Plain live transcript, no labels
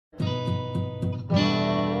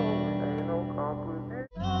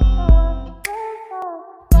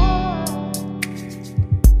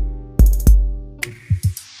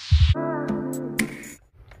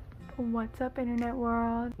What's up, internet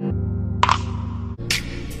world?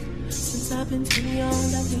 Since I've been 20 on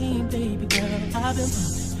that lean, baby girl, I've been popping,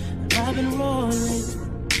 and I've been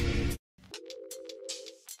rolling.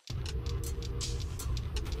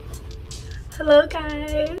 Hello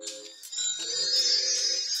guys!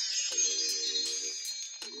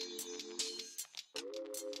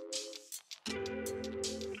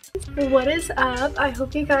 What is up? I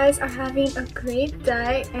hope you guys are having a great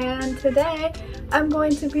day, and today I'm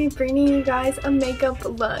going to be bringing you guys a makeup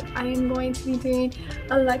look. I am going to be doing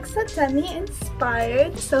Alexa Demie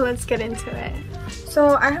inspired, so let's get into it.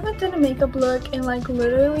 So I haven't done a makeup look in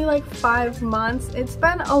literally 5 months. It's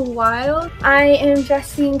been a while. I am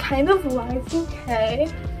dressing kind of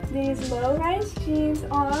Y2K. These low-rise jeans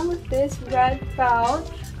on with this red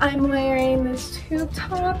belt. I'm wearing this tube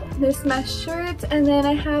top, this mesh shirt, and then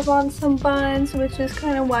I have on some buns, which is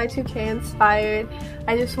kind of Y2K inspired.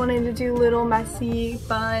 I just wanted to do little messy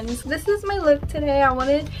buns. This is my look today. I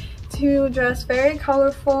wanted to dress very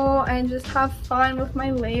colorful and just have fun with my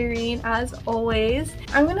layering as always.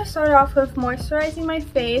 I'm gonna start off with moisturizing my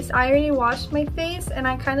face. I already washed my face and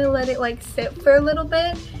I kind of let it sit for a little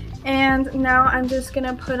bit. And now I'm just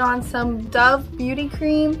gonna put on some Dove beauty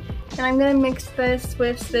cream, and I'm gonna mix this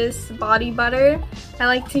with this body butter I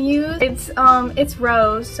like to use. It's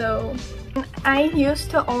rose, so I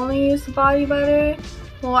used to only use the body butter.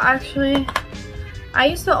 Well, actually, I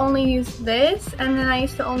used to only use this, and then I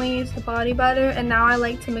used to only use the body butter, and now I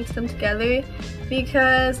like to mix them together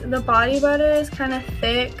because the body butter is kind of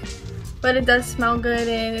thick, but it does smell good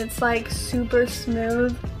and it's super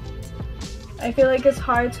smooth. I feel like it's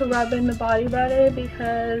hard to rub in the body butter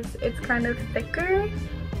because it's kind of thicker.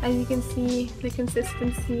 As you can see, the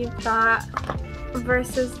consistency of that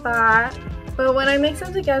versus that. But when I mix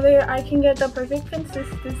them together, I can get the perfect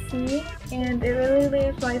consistency, and it really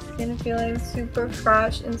leaves my skin feeling super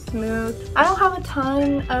fresh and smooth. I don't have a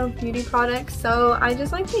ton of beauty products, so I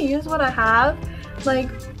just like to use what I have.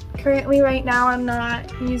 Currently right now, I'm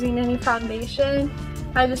not using any foundation.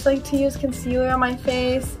 I just like to use concealer on my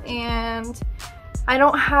face, and I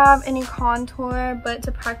don't have any contour, but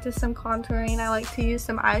to practice some contouring, I like to use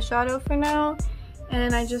some eyeshadow for now.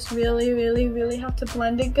 And I just really have to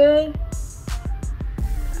blend it good.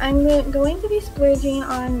 I'm going to be splurging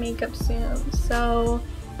on makeup soon, so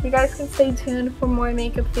you guys can stay tuned for more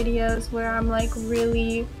makeup videos where I'm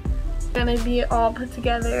really gonna be all put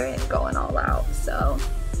together and going all out. So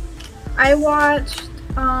I watched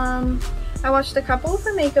a couple of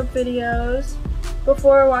her makeup videos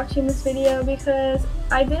before watching this video because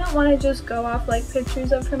I didn't want to just go off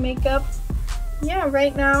pictures of her makeup. Yeah,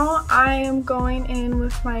 right now I am going in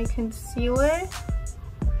with my concealer.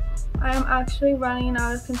 I am actually running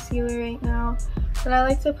out of concealer right now, but I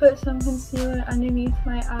like to put some concealer underneath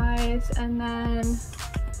my eyes and then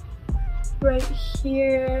right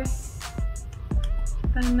here.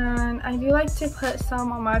 And then I do like to put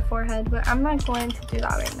some on my forehead, but I'm not going to do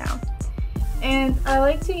that right now. And I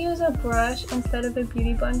like to use a brush instead of a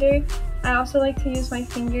beauty blender. I also like to use my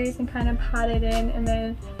fingers and kind of pat it in and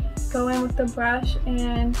then go in with the brush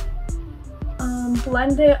and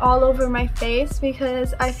blend it all over my face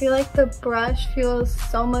because I feel like the brush feels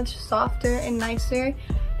so much softer and nicer.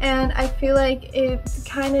 And I feel like it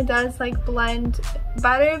kind of does blend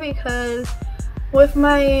better because with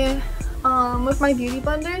my beauty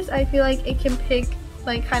blenders, I feel like it can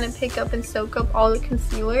kind of pick up and soak up all the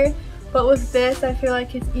concealer. But with this, I feel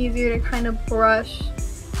like it's easier to kind of brush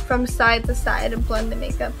from side to side and blend the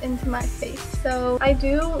makeup into my face. So I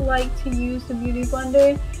do like to use the beauty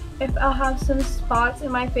blender if I'll have some spots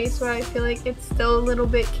in my face where I feel like it's still a little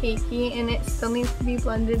bit cakey and it still needs to be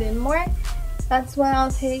blended in more. That's when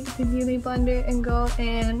I'll take the beauty blender and go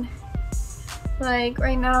in.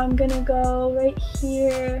 Right now I'm gonna go right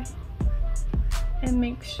here and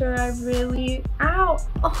make sure I really, ow,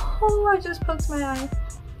 oh, I just poked my eye.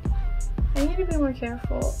 I need to be more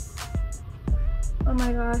careful. Oh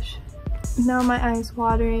my gosh. Now my eye's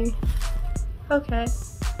watery. Okay.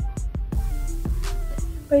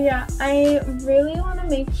 But yeah, I really want to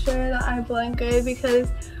make sure that I blend good because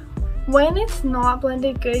when it's not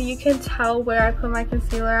blended good, you can tell where I put my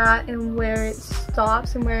concealer at and where it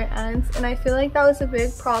stops and where it ends. And I feel like that was a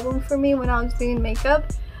big problem for me when I was doing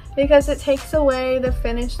makeup because it takes away the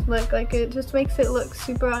finished look. It just makes it look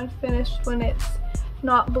super unfinished when it's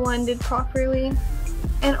not blended properly.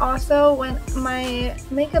 And also when my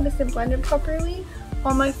makeup isn't blended properly,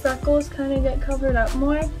 all my freckles kind of get covered up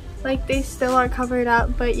more. They still are covered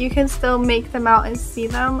up, but you can still make them out and see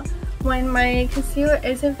them. When my concealer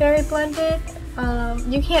isn't very blended,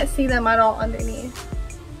 you can't see them at all underneath.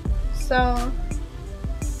 So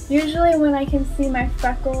usually when I can see my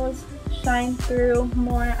freckles shine through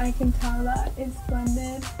more. I can tell that it's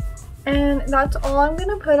blended. And that's all I'm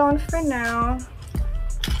gonna put on for now.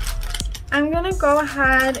 I'm gonna go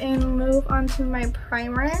ahead and move on to my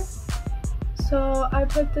primer. So I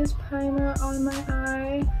put this primer on my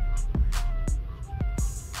eye.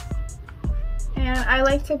 And I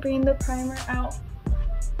like to bring the primer out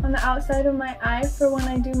on the outside of my eye for when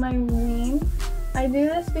I do my wing. I do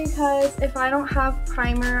this because if I don't have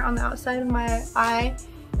primer on the outside of my eye,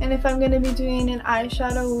 and if I'm going to be doing an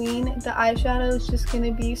eyeshadow wing, the eyeshadow is just going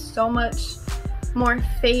to be so much more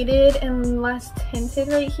faded and less tinted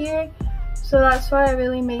right here. So that's why I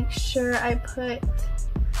really make sure I put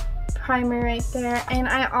primer right there. And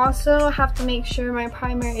I also have to make sure my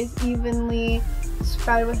primer is evenly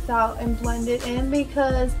spread without and blended in,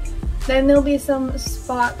 because then there'll be some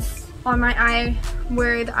spots on my eye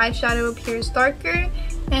where the eyeshadow appears darker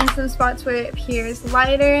and some spots where it appears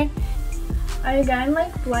lighter. I again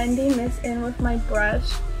like blending this in with my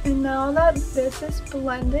brush, and now that this is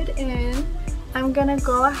blended in, I'm gonna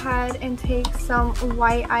go ahead and take some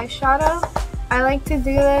white eyeshadow. I like to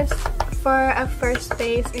do this for a first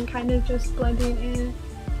base and kind of just blending in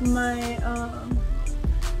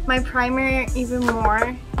my primer even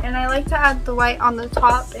more. And I like to add the white on the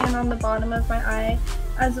top and on the bottom of my eye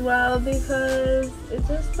as well, because it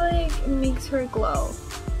just like makes her glow.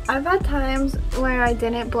 I've had times where I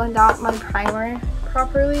didn't blend out my primer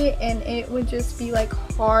properly and it would just be like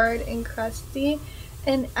hard and crusty,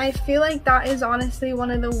 and I feel like that is honestly one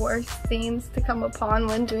of the worst things to come upon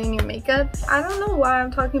when doing your makeup. I don't know why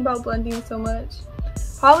I'm talking about blending so much.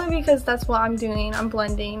 Probably because that's what I'm doing, I'm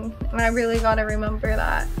blending, and I really gotta remember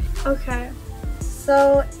that. Okay,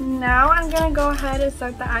 so now I'm gonna go ahead and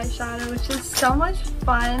start the eyeshadow, which is so much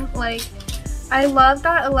fun. Like, I love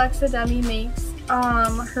that Alexa Demie makes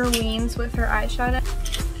her wings with her eyeshadow.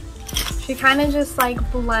 She kind of just like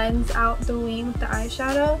blends out the wing with the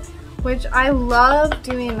eyeshadow, which I love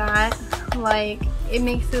doing that. Like, it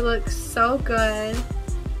makes it look so good.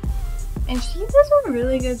 And she does a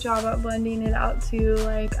really good job at blending it out too.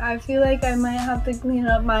 Like, I feel like I might have to clean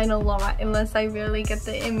up mine a lot unless I really get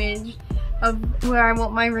the image of where I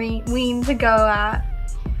want my wing to go at.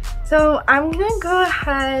 So I'm gonna go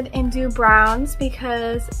ahead and do browns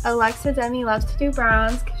because Alexa Demie loves to do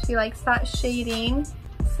browns because she likes that shading.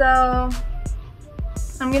 So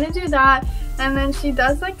I'm gonna do that, and then she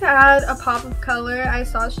does like to add a pop of color. I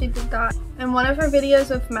saw she did that in one of her videos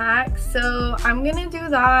with Max, so I'm gonna do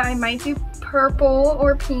that. I might do purple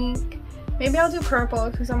or pink. Maybe I'll do purple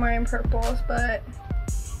because I'm wearing purples, but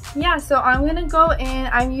yeah, so I'm gonna go in.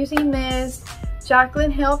 I'm using this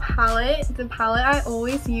Jaclyn Hill palette, the palette I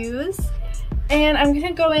always use, and I'm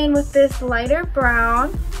gonna go in with this lighter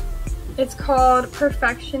brown. It's called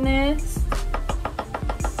Perfectionist,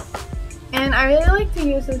 and I really like to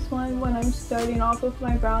use this one when I'm starting off with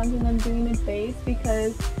my browns and I'm doing a base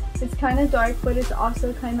because it's kind of dark but it's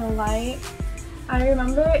also kind of light. I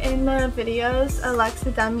remember in the videos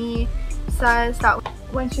Alexa Demie says that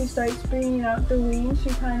when she starts bringing out the wing, she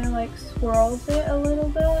kind of like swirls it a little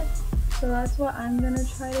bit. So that's what I'm gonna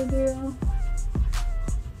try to do.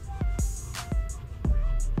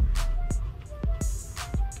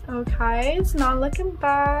 Okay, it's not looking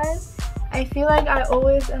bad. I feel like I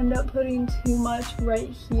always end up putting too much right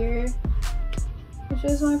here, which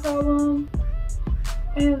is my problem.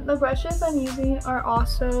 And the brushes I'm using are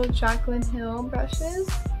also Jaclyn Hill brushes.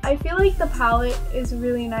 I feel like the palette is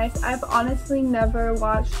really nice. I've honestly never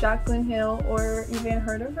watched Jaclyn Hill or even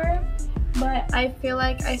heard of her, but I feel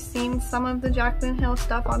like I've seen some of the Jaclyn Hill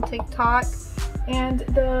stuff on TikTok, and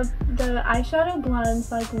the eyeshadow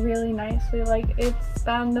blends like really nicely. Like, it's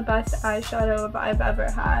been the best eyeshadow I've ever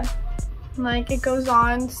had. Like, it goes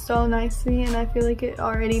on so nicely and I feel like it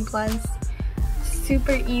already blends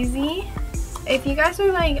super easy. If you guys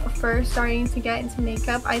are like first starting to get into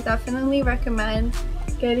makeup, I definitely recommend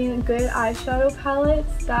getting good eyeshadow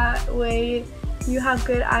palettes. That way you have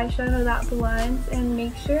good eyeshadow that blends, and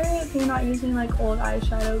make sure you're not using like old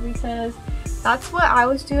eyeshadow, because that's what I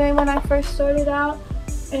was doing when I first started out,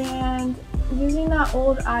 and using that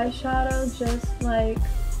old eyeshadow just like,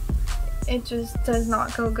 it just does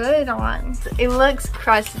not go good on. It looks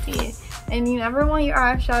crusty, and you never want your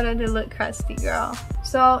eyeshadow to look crusty, girl.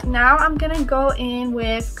 So now I'm gonna go in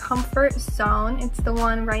with Comfort Zone. It's the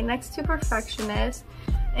one right next to Perfectionist,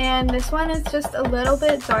 and this one is just a little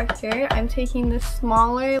bit darker. I'm taking this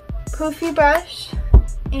smaller poofy brush,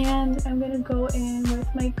 and I'm gonna go in with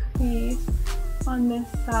my crease on this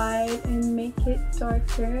side and make it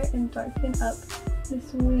darker and darken up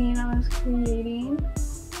this wing I was creating.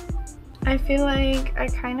 I feel like I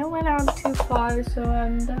kind of went out too far, so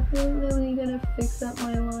I'm definitely gonna fix up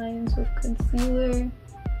my lines with concealer.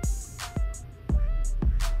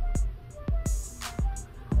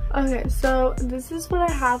 Okay, so this is what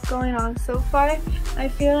I have going on so far. I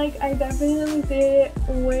feel like I definitely did it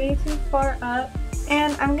way too far up.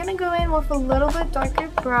 And I'm gonna go in with a little bit darker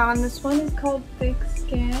brown. This one is called Thick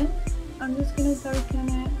Skin. I'm just gonna darken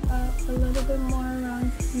it up a little bit more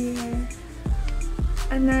around here.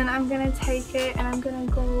 And then I'm gonna take it and I'm gonna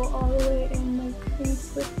go all the way in the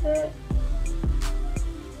crease with it.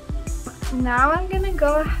 Now I'm gonna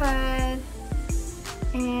go ahead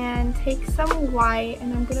and take some white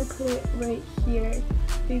and I'm gonna put it right here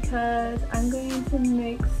because I'm going to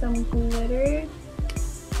mix some glitter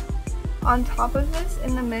on top of this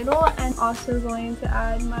in the middle and also going to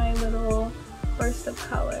add my little burst of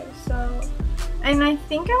color. So, and I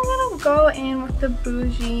think I'm gonna go in with the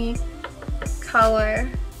bougie color,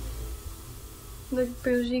 the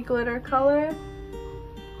bougie glitter color,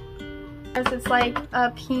 as it's like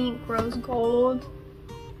a pink rose gold.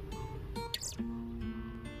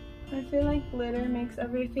 I feel like glitter makes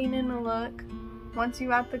everything in the look. Once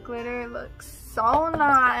you add the glitter, it looks so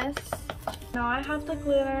nice. Now I have the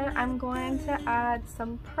glitter, I'm going to add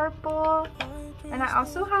some purple, and I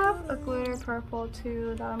also have a glitter purple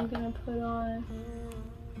too that I'm gonna put on.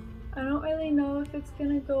 I don't really know if it's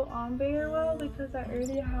gonna go on very well because I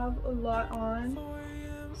already have a lot on.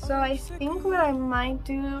 So I think what I might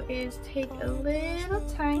do is take a little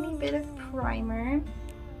tiny bit of primer.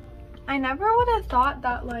 I never would have thought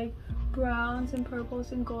that like browns and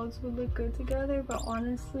purples and golds would look good together, but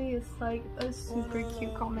honestly it's like a super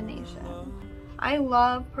cute combination. I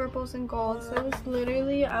love purples and golds, so it was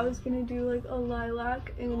literally, I was gonna do like a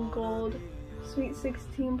lilac and gold Sweet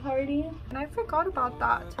 16 party, and I forgot about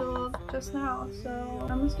that till just now, so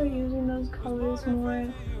I'm gonna start using those colors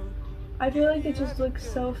more. I feel like it just looks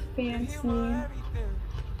so fancy,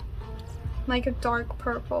 like a dark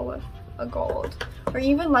purple with a gold, or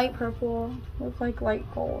even light purple with like light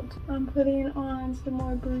gold. I'm putting on some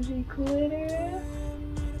more bougie glitter.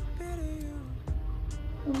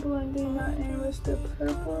 I'm blending that in with the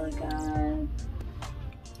purple again.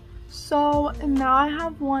 So now I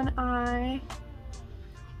have one eye.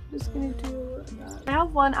 I'm just gonna do that. I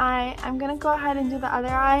have one eye. I'm gonna go ahead and do the other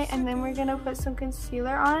eye, and then we're gonna put some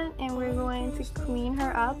concealer on, and we're going to clean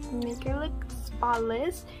her up, make her look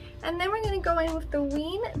spotless. And then we're gonna go in with the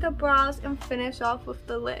wing, the brows, and finish off with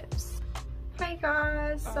the lips. Hey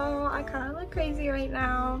guys, so I kind of look crazy right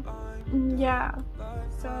now. Yeah,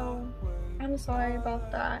 so I'm sorry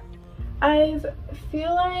about that. I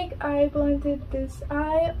feel like I blended this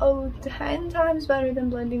eye 10 times better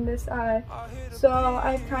than blending this eye. So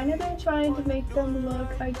I've kind of been trying to make them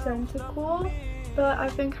look identical, but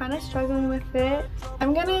I've been kind of struggling with it.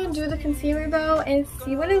 I'm gonna do the concealer though and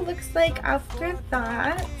see what it looks like after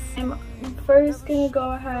that. I'm first gonna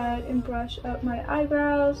go ahead and brush up my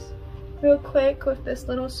eyebrows real quick with this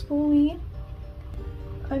little spoolie.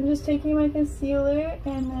 I'm just taking my concealer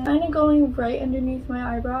and then kind of going right underneath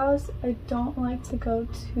my eyebrows. I don't like to go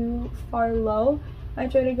too far low. I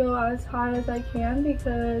try to go as high as I can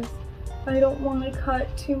because I don't want to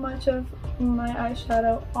cut too much of my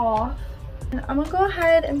eyeshadow off. And I'm gonna go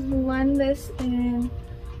ahead and blend this in.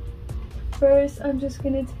 First, I'm just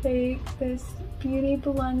gonna take this beauty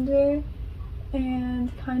blender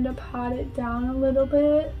and kind of pat it down a little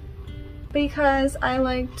bit because I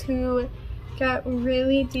like to get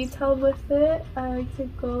really detailed with it. I like to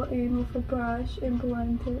go in with a brush and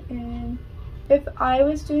blend it in. If I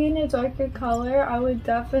was doing a darker color, I would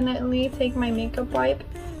definitely take my makeup wipe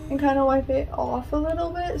and kind of wipe it off a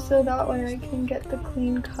little bit so that way I can get the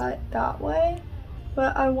clean cut that way.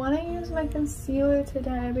 But I want to use my concealer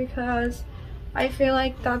today because I feel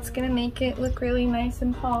like that's going to make it look really nice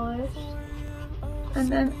and polished. And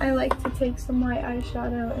then I like to take some white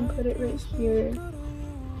eyeshadow and put it right here.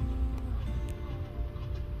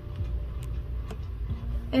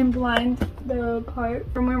 And blend the part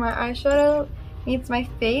from where my eyeshadow meets my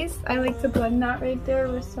face. I like to blend that right there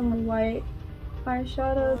with some white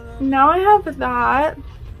eyeshadow. Now I have that.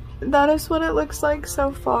 That is what it looks like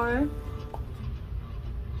so far.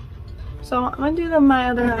 So I'm gonna do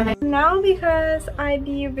my other eye. Now because I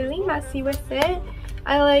be really messy with it,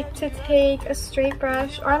 I like to take a straight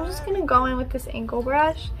brush, or I'm just gonna go in with this angle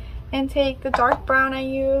brush and take the dark brown I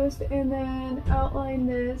used and then outline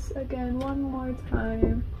this again one more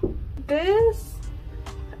time. This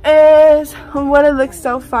is what it looks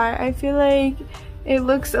so far. I feel like it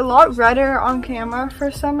looks a lot redder on camera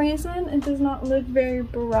for some reason. It does not look very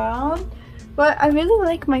brown, But I really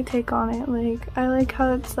like my take on it. Like, I like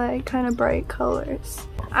how it's like kind of bright colors.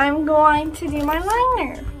 I'm going to do my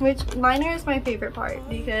liner, which liner is my favorite part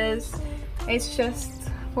because it's just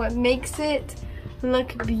what makes it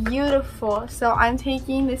look beautiful. So I'm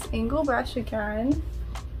taking this angle brush again,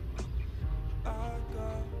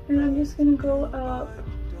 and I'm just gonna go up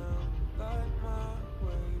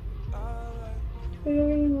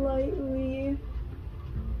very lightly.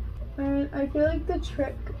 And I feel like the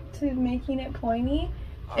trick to making it pointy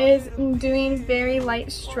is doing very light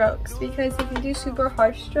strokes, because if you do super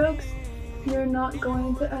harsh strokes, you're not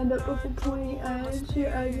going to end up with a pointy edge. Your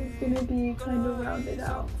edge is going to be kind of rounded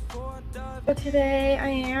out. But today I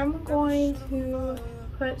am going to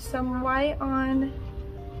put some white eyeliner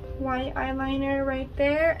right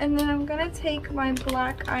there, and then I'm going to take my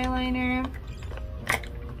black eyeliner.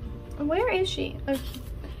 Where is she? Okay.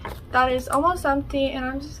 That is almost empty, and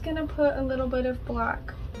I'm just going to put a little bit of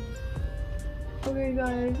black. Okay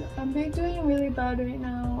guys, I'm doing really bad right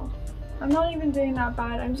now. I'm not even doing that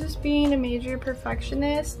bad. I'm just being a major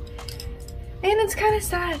perfectionist. And it's kind of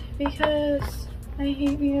sad because I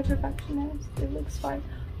hate being a perfectionist. It looks fine.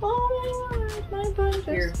 Oh my god, my bun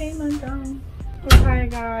just came undone. Okay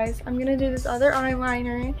guys, I'm gonna do this other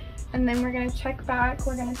eyeliner and then we're gonna check back.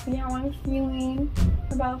 We're gonna see how I'm feeling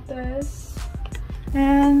about this.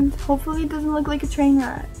 And hopefully it doesn't look like a train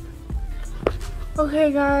wreck.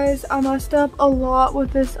 Okay guys, I messed up a lot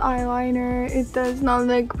with this eyeliner. It does not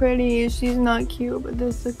look pretty. She's not cute, but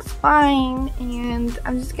this looks fine. And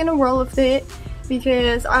I'm just gonna roll with it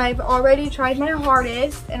because I've already tried my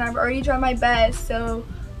hardest and I've already tried my best. So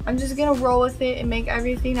I'm just gonna roll with it and make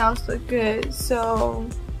everything else look good. So,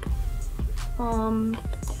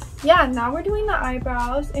 yeah, now we're doing the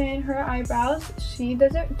eyebrows. And her eyebrows, she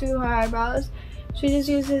doesn't do her eyebrows. She just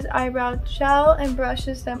uses eyebrow gel and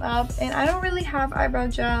brushes them up, and I don't really have eyebrow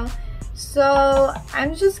gel, so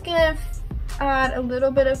I'm just gonna add a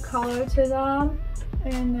little bit of color to them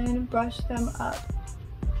and then brush them up.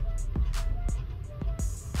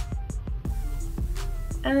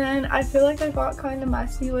 And then I feel like I got kind of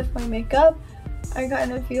messy with my makeup. I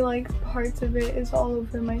kind of feel like parts of it is all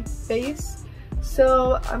over my face,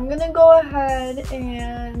 so I'm gonna go ahead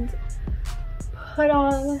and put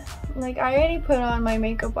on, like, I already put on my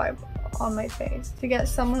makeup wipe on my face to get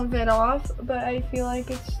some of it off, but I feel like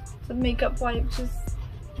the makeup wipe just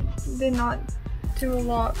did not do a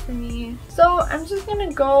lot for me. So I'm just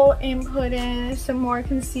gonna go and put in some more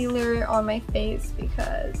concealer on my face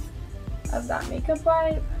because of that makeup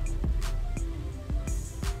wipe.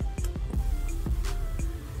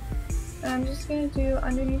 And I'm just gonna do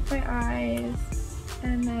underneath my eyes,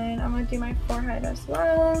 and then I'm gonna do my forehead as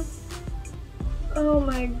well. Oh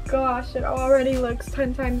my gosh, it already looks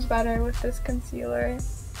 10 times better with this concealer.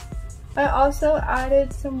 I also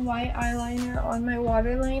added some white eyeliner on my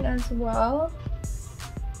waterline as well.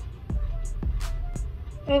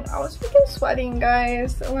 And I was freaking sweating,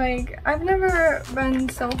 guys. Like, I've never been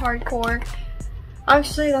so hardcore.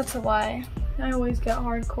 Actually, that's a lie. I always get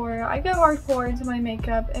hardcore. I get hardcore into my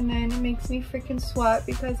makeup and then it makes me freaking sweat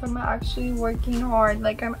because I'm actually working hard.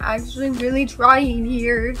 Like, I'm actually really trying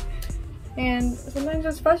here. And sometimes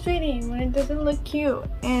it's frustrating when it doesn't look cute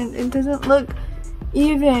and it doesn't look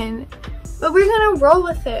even. But we're gonna roll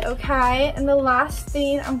with it, okay? And the last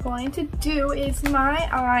thing I'm going to do is my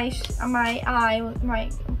eyelashes and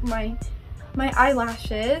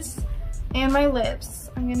my lips.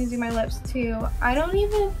 I'm gonna do my lips too. I don't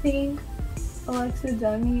even think Alexa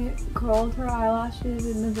Demie curled her eyelashes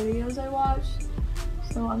in the videos I watched.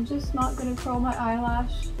 So I'm just not gonna curl my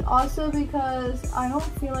eyelash. Also because I don't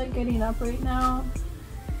feel like getting up right now.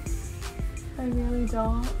 I really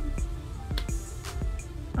don't.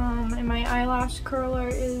 And my eyelash curler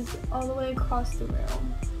is all the way across the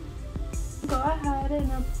room. Go ahead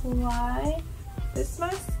and apply this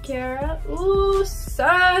mascara. Ooh,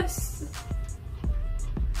 sus!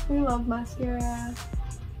 We love mascara.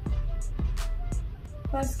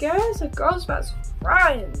 Mascara is a girl's best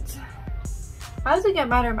friend. I have to get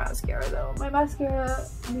better mascara though. My mascara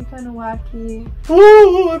be kind of wacky.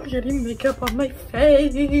 Oh, I'm getting makeup on my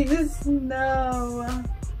face. No.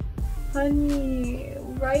 Honey,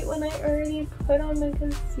 right when I already put on the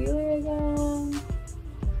concealer again.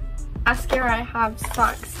 Mascara I have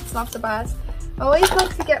sucks. It's not the best. I always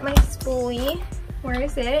like to get my spoolie. Where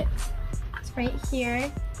is it? It's right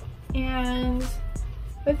here. And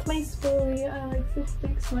with my spoolie, I like to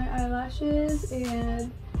fix my eyelashes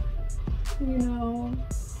and, you know,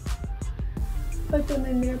 put them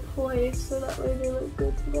in their place so that way they look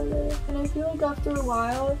good together. And I feel like after a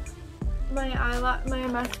while, my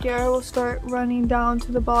mascara will start running down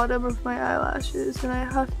to the bottom of my eyelashes, and I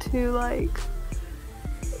have to like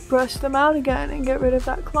brush them out again and get rid of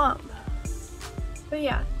that clump. But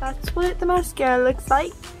yeah, that's what the mascara looks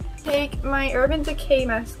like. Take my Urban Decay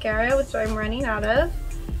mascara, which I'm running out of,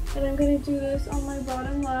 and I'm gonna do this on my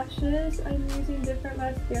bottom lashes. I'm using different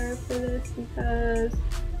mascara for this because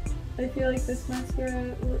I feel like this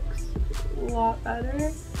mascara looks a lot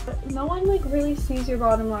better. But no one like really sees your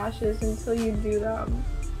bottom lashes until you do them,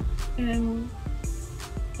 and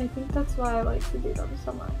I think that's why I like to do them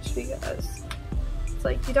so much, because it's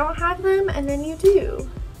like you don't have them and then you do.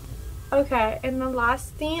 Okay, and the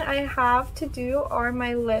last thing I have to do are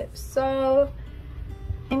my lips. So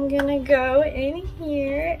I'm gonna go in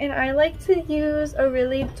here, and I like to use a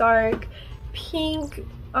really dark pink.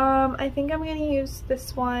 I think I'm gonna use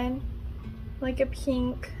this one, like a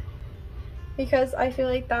pink, because I feel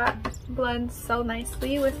like that blends so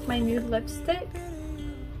nicely with my nude lipstick.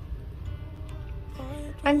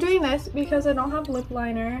 I'm doing this because I don't have lip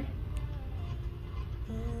liner.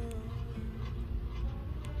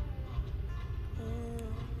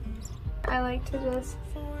 I like to just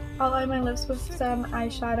outline my lips with some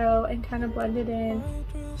eyeshadow and kind of blend it in.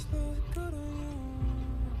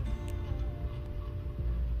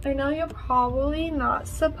 I know you're probably not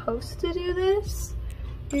supposed to do this,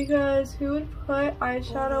 because who would put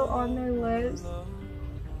eyeshadow on their lips?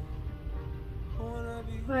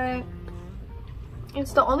 But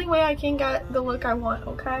it's the only way I can get the look I want,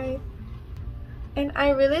 okay? And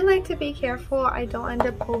I really like to be careful I don't end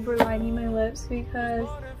up overlining my lips, because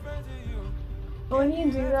when you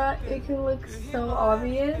do that, it can look so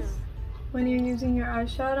obvious when you're using your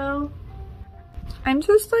eyeshadow. I'm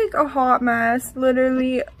just like a hot mess,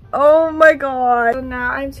 literally. Oh my god. So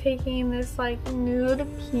now I'm taking this like nude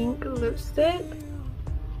pink lipstick.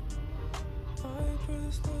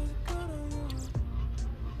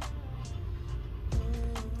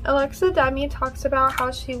 Alexa Demie talks about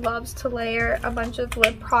how she loves to layer a bunch of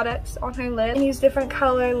lip products on her lip and use different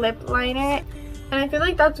color lip liner. And I feel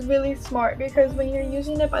like that's really smart, because when you're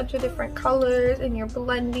using a bunch of different colors and you're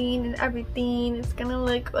blending and everything, it's gonna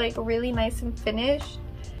look like really nice and finished.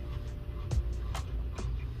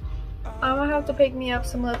 I'm gonna have to pick me up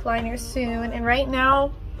some lip liner soon, and right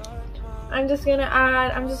now I'm just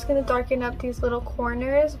gonna darken up these little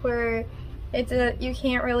corners where you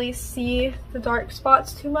can't really see the dark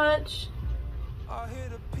spots too much.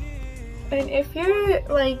 And if you're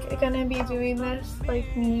like gonna be doing this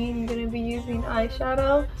like me and you're gonna be using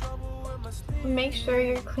eyeshadow, make sure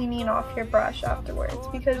you're cleaning off your brush afterwards,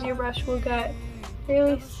 because your brush will get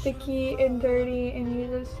really sticky and dirty and you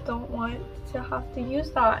just don't want to have to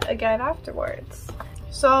use that again afterwards.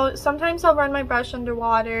 So sometimes I'll run my brush under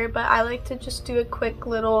water, but I like to just do a quick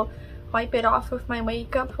little wipe it off with my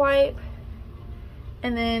makeup wipe,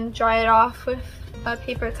 and then dry it off with a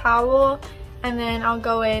paper towel, and then I'll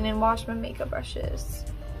go in and wash my makeup brushes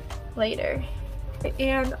later.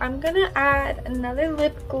 And I'm gonna add another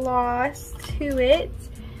lip gloss to it.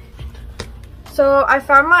 So I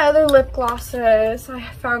found my other lip glosses. I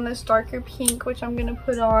found this darker pink, which I'm gonna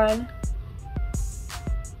put on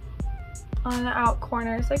the out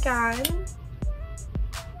corners again.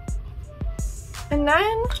 And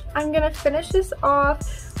then I'm gonna finish this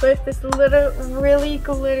off with this little really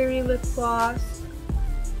glittery lip gloss.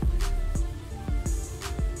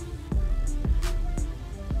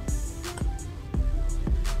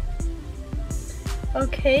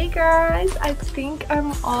 Okay guys, I think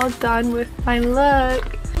I'm all done with my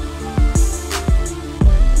look.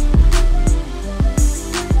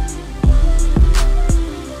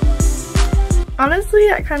 Honestly,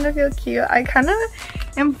 I kind of feel cute. I kind of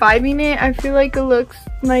am vibing it. I feel like it looks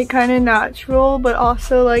like kind of natural, but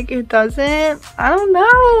also like it doesn't. I don't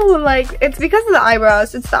know, like it's because of the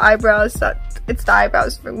eyebrows. It's the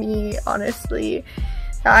eyebrows for me, honestly.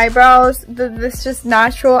 The eyebrows, this just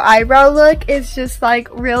natural eyebrow look is just like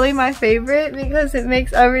really my favorite, because it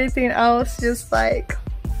makes everything else just like,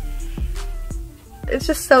 it's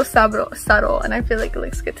just so subtle, and I feel like it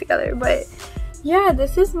looks good together. But yeah,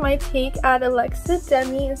 this is my take at Alexa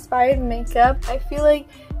Demie inspired makeup. I feel like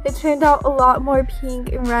it turned out a lot more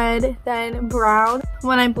pink and red than brown.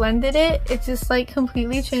 When I blended it, it just like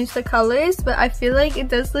completely changed the colors, but I feel like it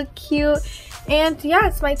does look cute. And yeah,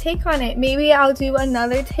 it's my take on it. Maybe I'll do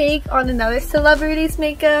another take on another celebrity's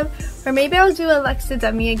makeup, or maybe I'll do Alexa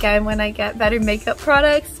Demie again when I get better makeup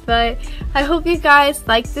products. But I hope you guys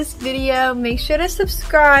like this video. Make sure to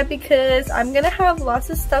subscribe, because I'm gonna have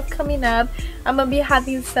lots of stuff coming up. I'm gonna be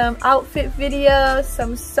having some outfit videos,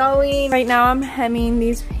 some sewing. Right now I'm hemming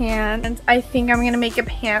these pants. I think I'm gonna make a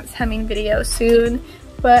pants hemming video soon.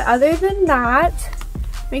 But other than that,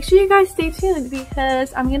 make sure you guys stay tuned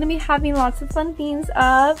because I'm gonna be having lots of fun things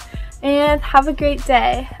up. And have a great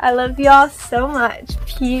day. I love y'all so much.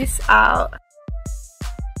 Peace out.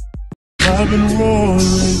 I've been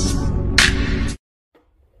rolling.